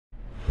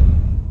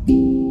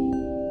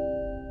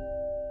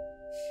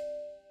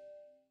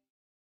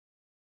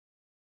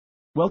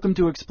Welcome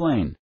to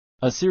Explain,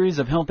 a series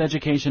of health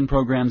education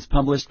programs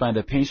published by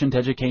the Patient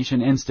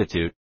Education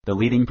Institute, the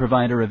leading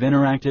provider of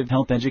interactive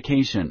health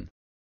education.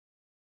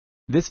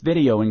 This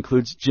video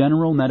includes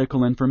general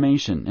medical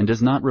information and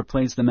does not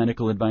replace the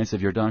medical advice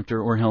of your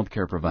doctor or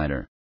healthcare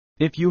provider.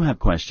 If you have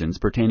questions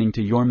pertaining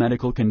to your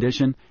medical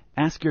condition,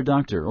 ask your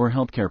doctor or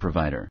healthcare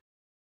provider.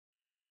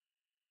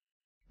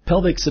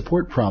 Pelvic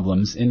support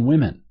problems in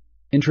women.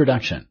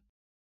 Introduction.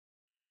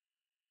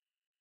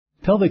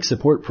 Pelvic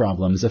support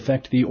problems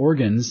affect the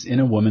organs in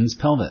a woman's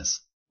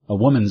pelvis. A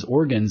woman's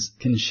organs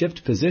can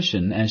shift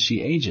position as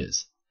she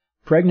ages.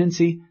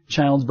 Pregnancy,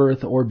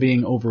 childbirth, or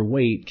being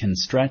overweight can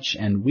stretch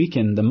and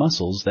weaken the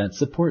muscles that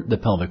support the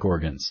pelvic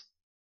organs.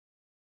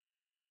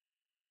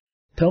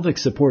 Pelvic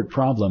support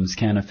problems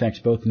can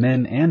affect both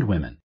men and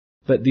women,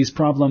 but these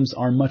problems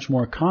are much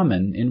more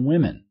common in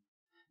women.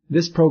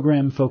 This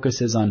program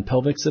focuses on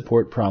pelvic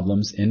support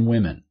problems in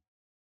women.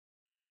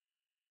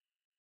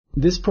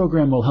 This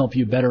program will help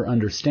you better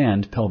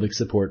understand pelvic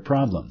support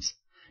problems.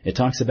 It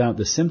talks about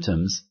the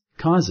symptoms,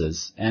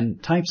 causes,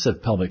 and types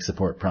of pelvic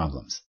support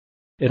problems.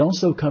 It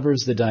also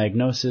covers the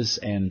diagnosis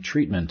and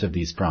treatment of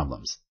these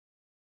problems.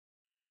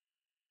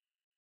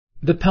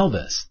 The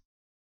pelvis.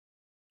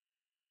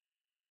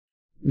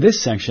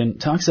 This section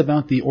talks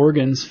about the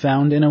organs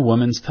found in a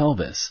woman's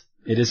pelvis.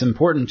 It is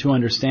important to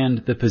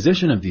understand the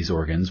position of these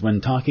organs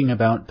when talking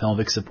about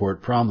pelvic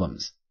support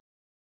problems.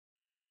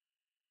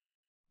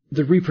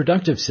 The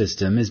reproductive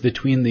system is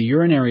between the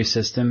urinary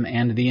system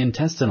and the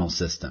intestinal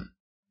system.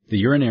 The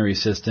urinary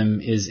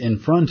system is in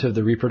front of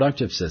the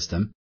reproductive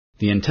system.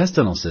 The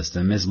intestinal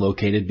system is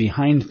located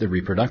behind the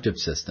reproductive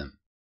system.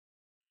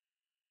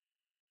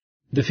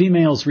 The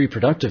female's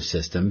reproductive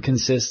system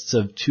consists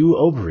of 2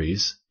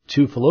 ovaries,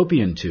 2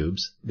 fallopian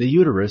tubes, the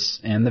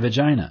uterus, and the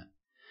vagina.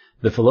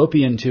 The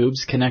fallopian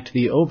tubes connect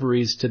the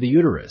ovaries to the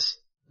uterus.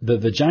 The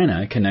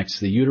vagina connects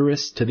the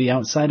uterus to the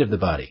outside of the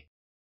body.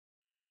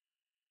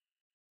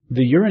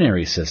 The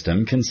urinary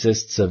system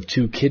consists of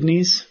 2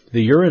 kidneys,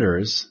 the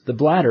ureters, the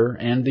bladder,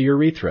 and the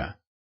urethra.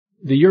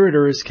 The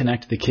ureters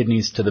connect the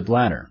kidneys to the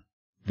bladder.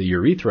 The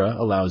urethra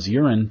allows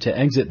urine to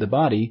exit the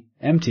body,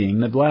 emptying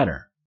the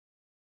bladder.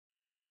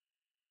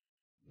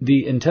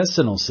 The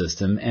intestinal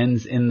system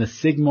ends in the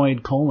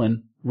sigmoid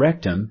colon,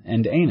 rectum,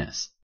 and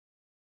anus.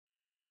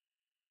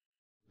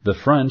 The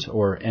front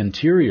or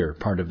anterior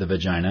part of the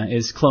vagina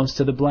is close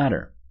to the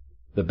bladder.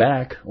 The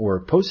back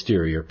or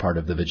posterior part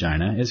of the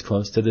vagina is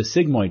close to the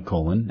sigmoid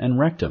colon and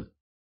rectum.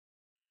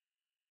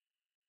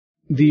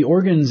 The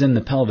organs in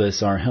the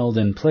pelvis are held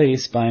in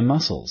place by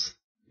muscles.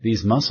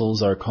 These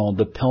muscles are called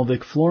the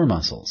pelvic floor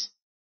muscles.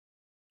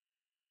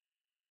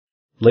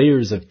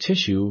 Layers of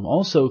tissue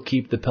also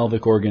keep the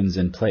pelvic organs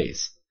in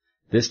place.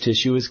 This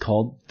tissue is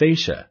called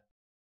fascia.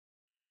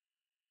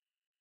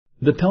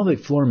 The pelvic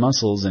floor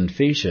muscles and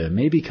fascia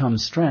may become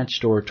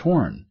stretched or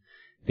torn.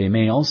 They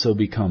may also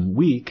become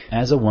weak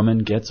as a woman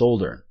gets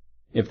older.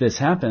 If this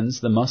happens,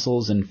 the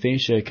muscles and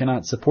fascia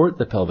cannot support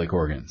the pelvic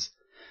organs.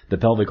 The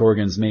pelvic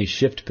organs may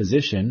shift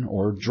position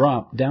or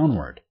drop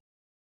downward.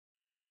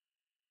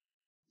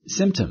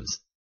 Symptoms.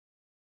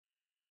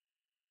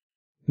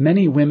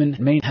 Many women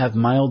may have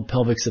mild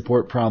pelvic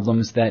support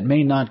problems that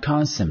may not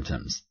cause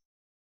symptoms.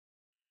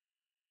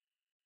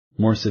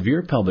 More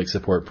severe pelvic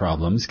support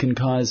problems can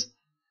cause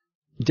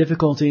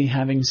difficulty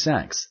having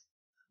sex,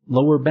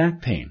 lower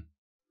back pain,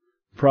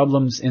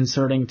 problems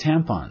inserting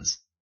tampons,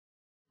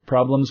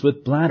 problems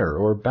with bladder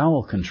or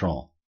bowel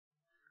control,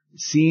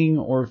 seeing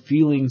or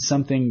feeling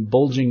something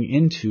bulging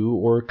into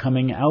or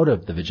coming out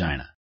of the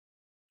vagina.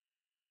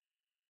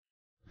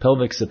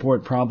 Pelvic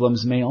support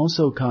problems may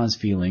also cause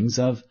feelings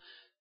of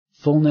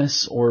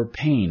fullness or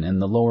pain in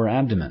the lower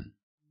abdomen,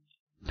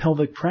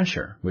 pelvic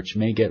pressure, which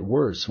may get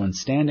worse when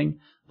standing,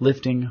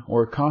 lifting,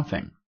 or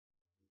coughing,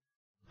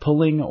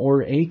 pulling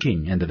or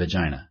aching in the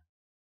vagina.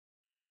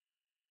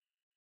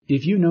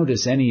 If you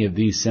notice any of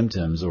these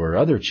symptoms or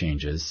other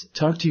changes,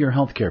 talk to your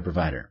healthcare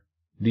provider.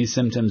 These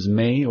symptoms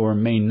may or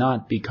may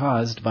not be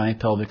caused by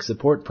pelvic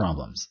support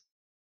problems.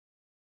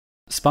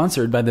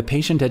 Sponsored by the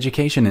Patient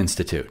Education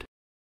Institute.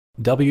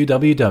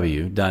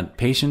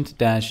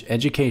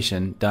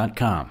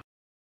 www.patient-education.com.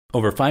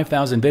 Over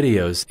 5,000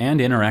 videos and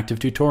interactive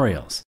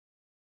tutorials.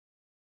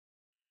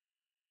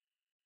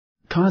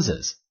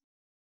 Causes.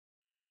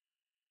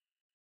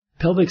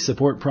 Pelvic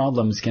support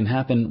problems can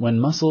happen when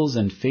muscles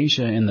and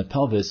fascia in the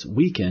pelvis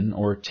weaken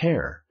or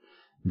tear.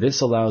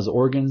 This allows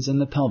organs in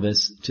the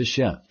pelvis to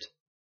shift.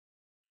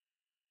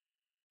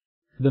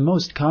 The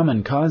most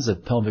common cause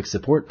of pelvic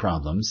support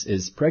problems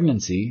is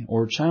pregnancy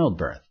or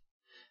childbirth.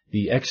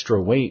 The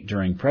extra weight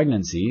during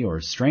pregnancy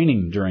or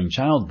straining during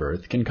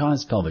childbirth can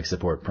cause pelvic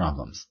support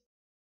problems.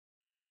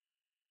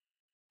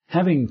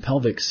 Having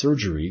pelvic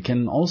surgery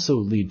can also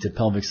lead to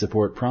pelvic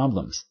support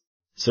problems.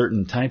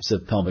 Certain types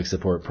of pelvic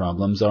support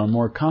problems are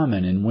more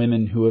common in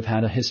women who have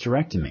had a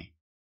hysterectomy.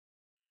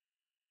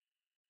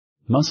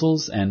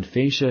 Muscles and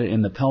fascia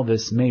in the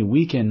pelvis may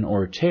weaken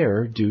or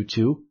tear due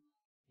to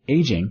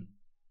aging,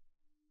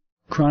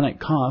 chronic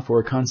cough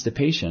or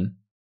constipation,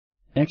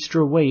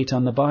 extra weight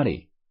on the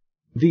body.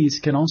 These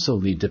can also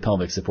lead to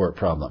pelvic support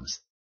problems.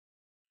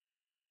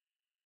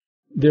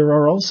 There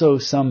are also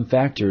some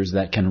factors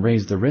that can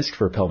raise the risk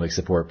for pelvic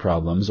support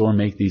problems or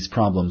make these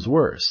problems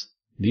worse.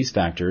 These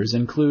factors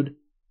include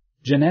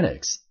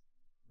genetics,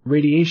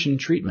 radiation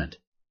treatment,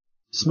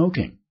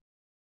 smoking.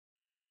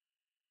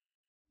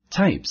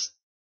 Types.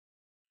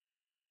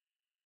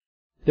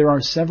 There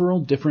are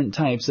several different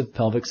types of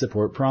pelvic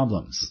support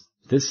problems.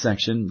 This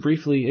section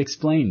briefly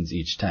explains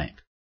each type.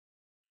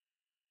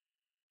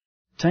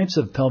 Types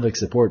of pelvic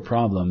support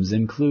problems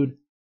include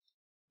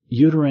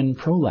uterine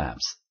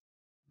prolapse,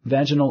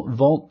 vaginal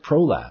vault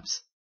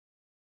prolapse,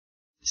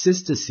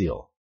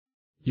 cystocele,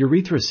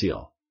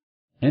 urethrocoele,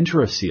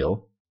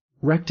 enterocoele,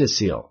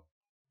 rectocoele.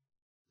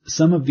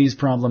 Some of these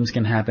problems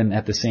can happen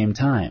at the same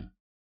time.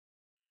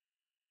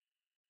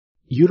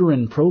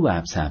 Uterine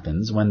prolapse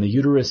happens when the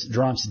uterus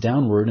drops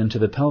downward into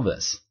the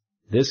pelvis.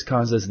 This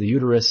causes the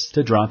uterus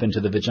to drop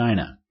into the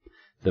vagina.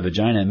 The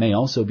vagina may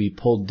also be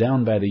pulled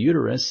down by the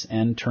uterus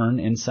and turn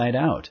inside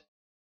out.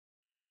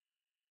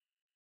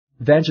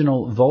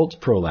 Vaginal vault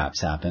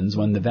prolapse happens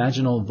when the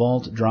vaginal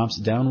vault drops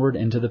downward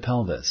into the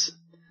pelvis.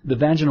 The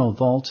vaginal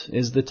vault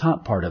is the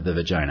top part of the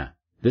vagina.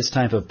 This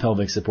type of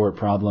pelvic support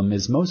problem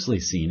is mostly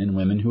seen in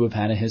women who have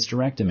had a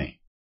hysterectomy.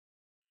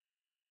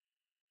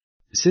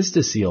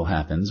 Cystocele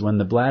happens when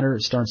the bladder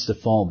starts to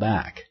fall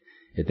back.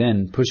 It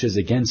then pushes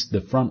against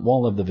the front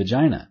wall of the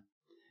vagina.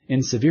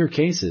 In severe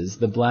cases,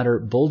 the bladder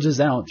bulges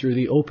out through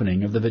the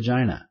opening of the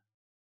vagina.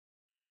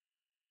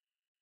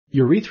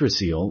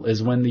 Urethrocoele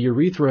is when the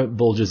urethra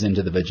bulges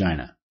into the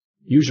vagina.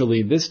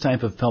 Usually, this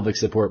type of pelvic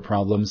support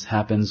problems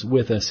happens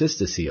with a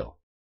cystocele.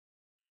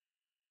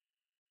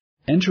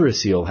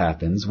 Enterocoele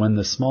happens when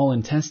the small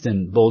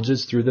intestine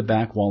bulges through the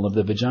back wall of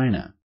the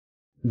vagina.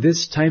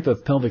 This type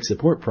of pelvic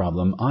support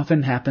problem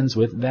often happens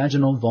with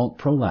vaginal vault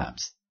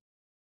prolapse.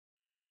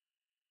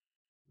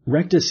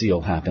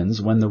 Rectocoele happens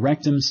when the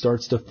rectum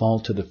starts to fall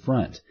to the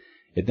front.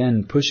 It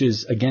then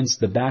pushes against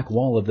the back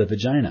wall of the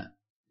vagina.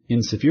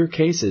 In severe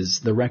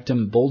cases, the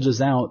rectum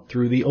bulges out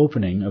through the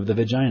opening of the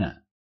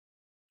vagina.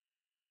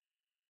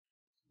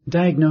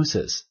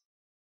 Diagnosis.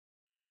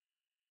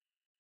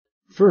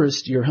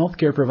 First, your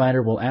healthcare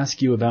provider will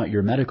ask you about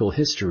your medical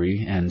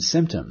history and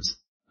symptoms.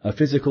 A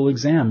physical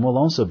exam will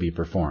also be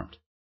performed.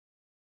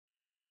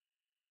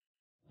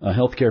 A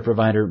healthcare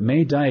provider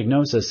may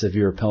diagnose a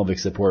severe pelvic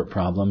support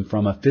problem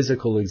from a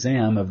physical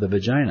exam of the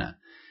vagina.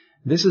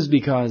 This is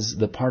because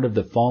the part of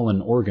the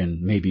fallen organ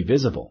may be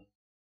visible.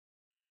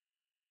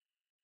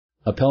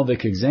 A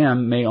pelvic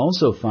exam may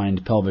also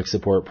find pelvic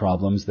support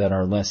problems that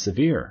are less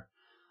severe.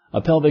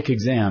 A pelvic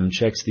exam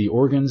checks the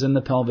organs in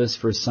the pelvis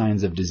for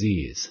signs of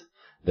disease.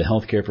 The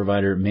healthcare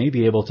provider may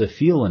be able to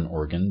feel an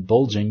organ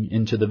bulging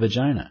into the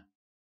vagina.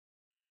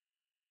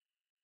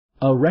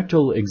 A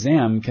rectal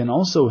exam can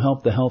also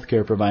help the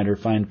healthcare provider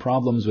find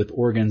problems with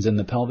organs in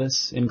the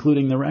pelvis,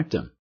 including the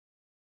rectum.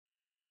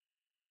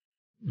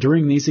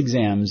 During these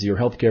exams, your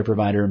healthcare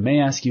provider may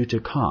ask you to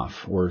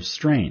cough or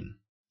strain.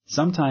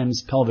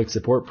 Sometimes pelvic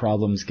support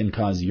problems can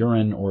cause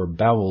urine or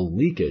bowel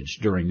leakage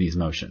during these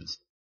motions.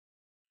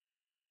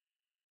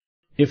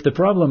 If the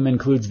problem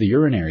includes the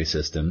urinary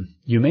system,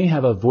 you may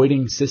have a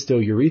voiding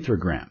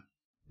cystourethrogram.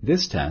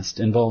 This test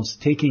involves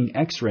taking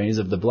X-rays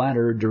of the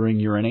bladder during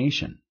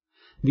urination.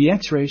 The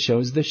X-ray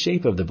shows the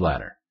shape of the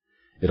bladder.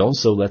 It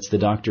also lets the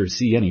doctor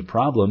see any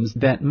problems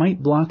that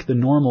might block the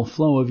normal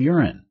flow of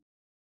urine.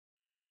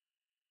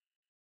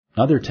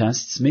 Other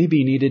tests may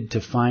be needed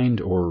to find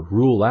or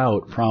rule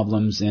out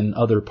problems in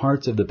other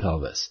parts of the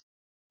pelvis.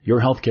 Your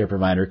healthcare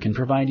provider can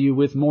provide you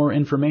with more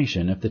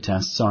information if the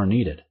tests are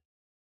needed.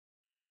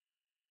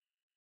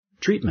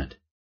 Treatment.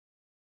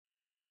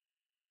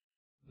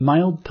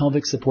 Mild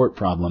pelvic support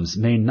problems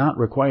may not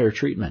require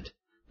treatment,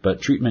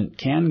 but treatment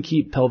can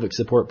keep pelvic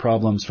support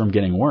problems from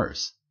getting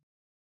worse.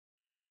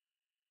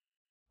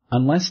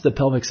 Unless the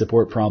pelvic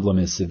support problem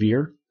is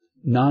severe,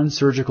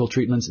 non-surgical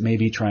treatments may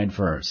be tried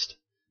first.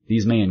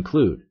 These may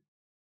include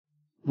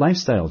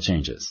lifestyle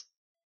changes,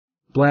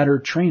 bladder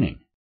training,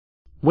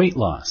 weight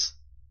loss,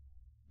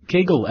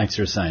 Kegel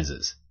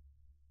exercises,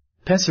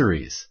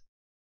 pessaries,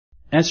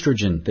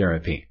 estrogen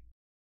therapy.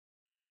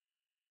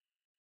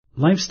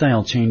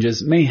 Lifestyle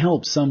changes may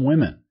help some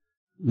women.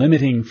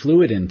 Limiting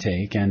fluid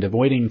intake and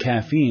avoiding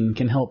caffeine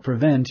can help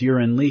prevent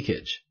urine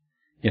leakage.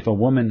 If a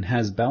woman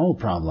has bowel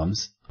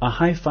problems, a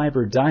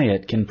high-fiber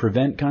diet can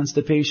prevent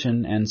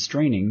constipation and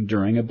straining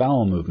during a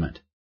bowel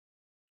movement.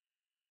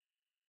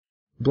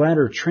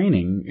 Bladder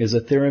training is a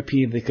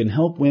therapy that can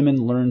help women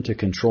learn to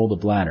control the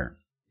bladder.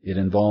 It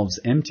involves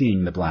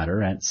emptying the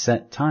bladder at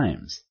set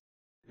times.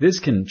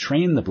 This can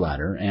train the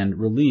bladder and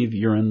relieve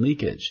urine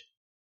leakage.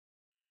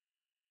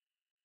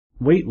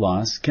 Weight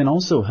loss can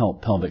also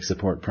help pelvic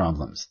support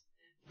problems.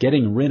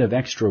 Getting rid of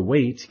extra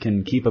weight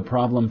can keep a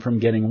problem from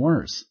getting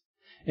worse.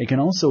 It can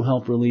also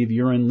help relieve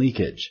urine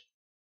leakage.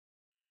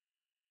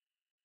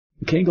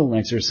 Kegel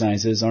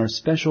exercises are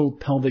special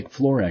pelvic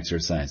floor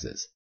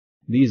exercises.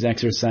 These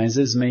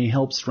exercises may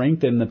help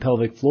strengthen the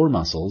pelvic floor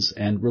muscles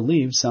and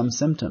relieve some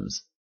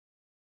symptoms.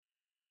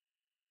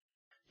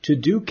 To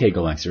do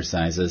Kegel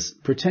exercises,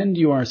 pretend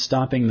you are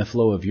stopping the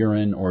flow of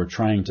urine or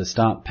trying to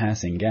stop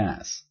passing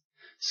gas.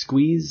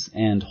 Squeeze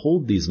and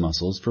hold these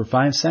muscles for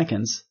 5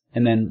 seconds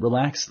and then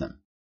relax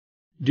them.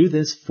 Do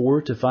this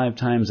 4 to 5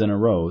 times in a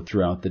row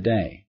throughout the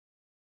day.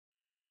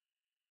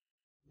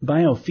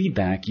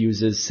 Biofeedback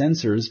uses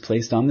sensors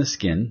placed on the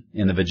skin,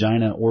 in the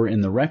vagina, or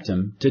in the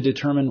rectum to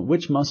determine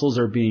which muscles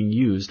are being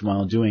used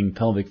while doing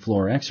pelvic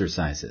floor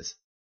exercises.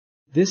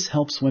 This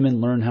helps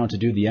women learn how to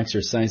do the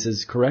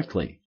exercises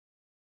correctly.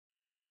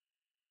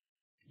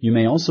 You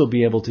may also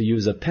be able to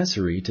use a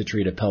pessary to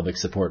treat a pelvic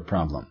support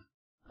problem.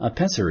 A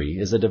pessary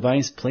is a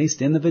device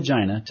placed in the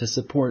vagina to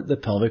support the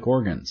pelvic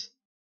organs.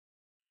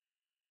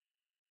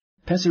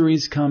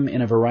 Pessaries come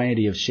in a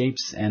variety of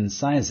shapes and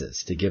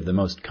sizes to give the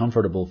most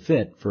comfortable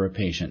fit for a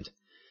patient.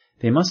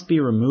 They must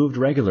be removed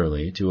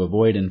regularly to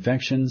avoid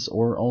infections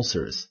or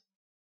ulcers.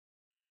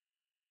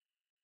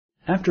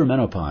 After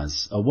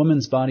menopause, a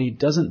woman's body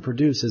doesn't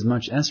produce as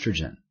much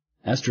estrogen.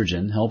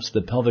 Estrogen helps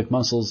the pelvic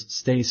muscles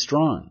stay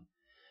strong.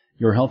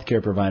 Your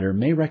healthcare provider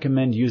may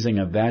recommend using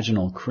a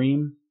vaginal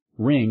cream,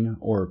 ring,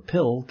 or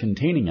pill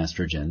containing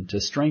estrogen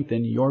to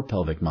strengthen your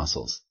pelvic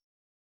muscles.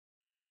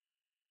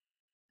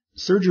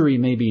 Surgery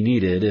may be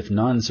needed if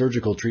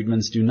non-surgical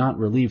treatments do not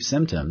relieve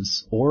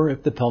symptoms or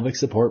if the pelvic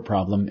support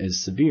problem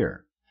is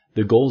severe.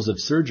 The goals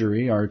of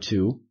surgery are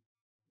to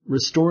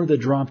restore the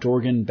dropped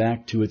organ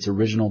back to its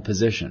original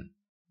position,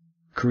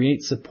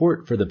 create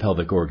support for the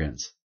pelvic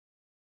organs.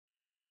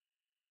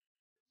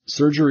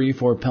 Surgery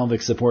for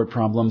pelvic support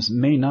problems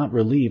may not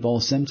relieve all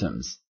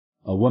symptoms.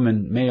 A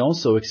woman may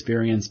also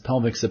experience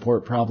pelvic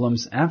support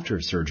problems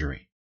after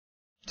surgery.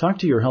 Talk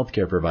to your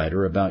healthcare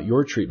provider about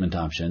your treatment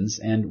options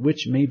and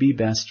which may be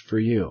best for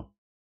you.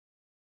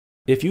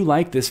 If you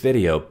like this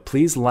video,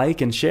 please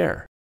like and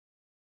share.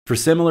 For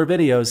similar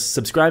videos,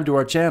 subscribe to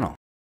our channel.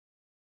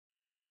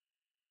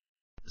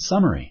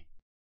 Summary.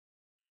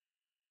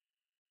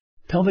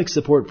 Pelvic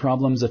support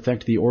problems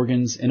affect the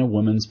organs in a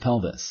woman's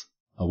pelvis.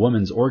 A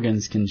woman's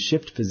organs can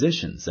shift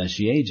positions as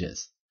she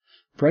ages.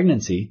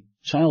 Pregnancy,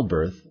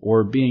 childbirth,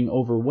 or being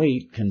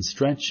overweight can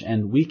stretch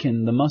and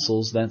weaken the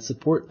muscles that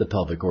support the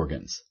pelvic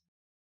organs.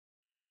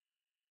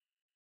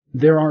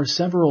 There are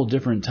several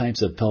different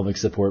types of pelvic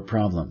support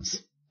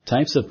problems.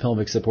 Types of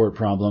pelvic support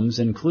problems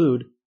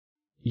include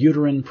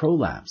uterine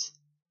prolapse,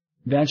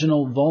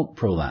 vaginal vault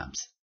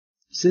prolapse,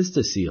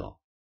 cystocele,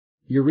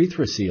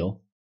 urethrocoele,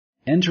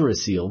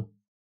 enterocoele,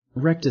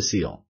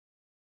 rectocoele.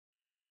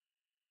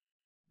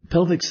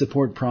 Pelvic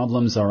support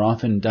problems are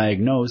often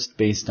diagnosed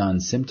based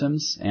on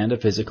symptoms and a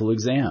physical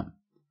exam.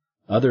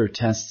 Other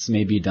tests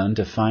may be done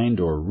to find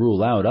or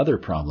rule out other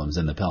problems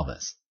in the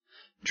pelvis.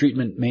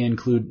 Treatment may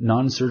include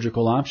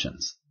non-surgical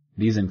options.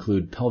 These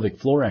include pelvic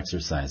floor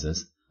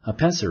exercises, a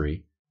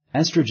pessary,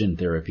 estrogen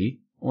therapy,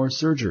 or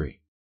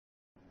surgery.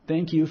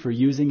 Thank you for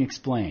using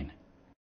Explain.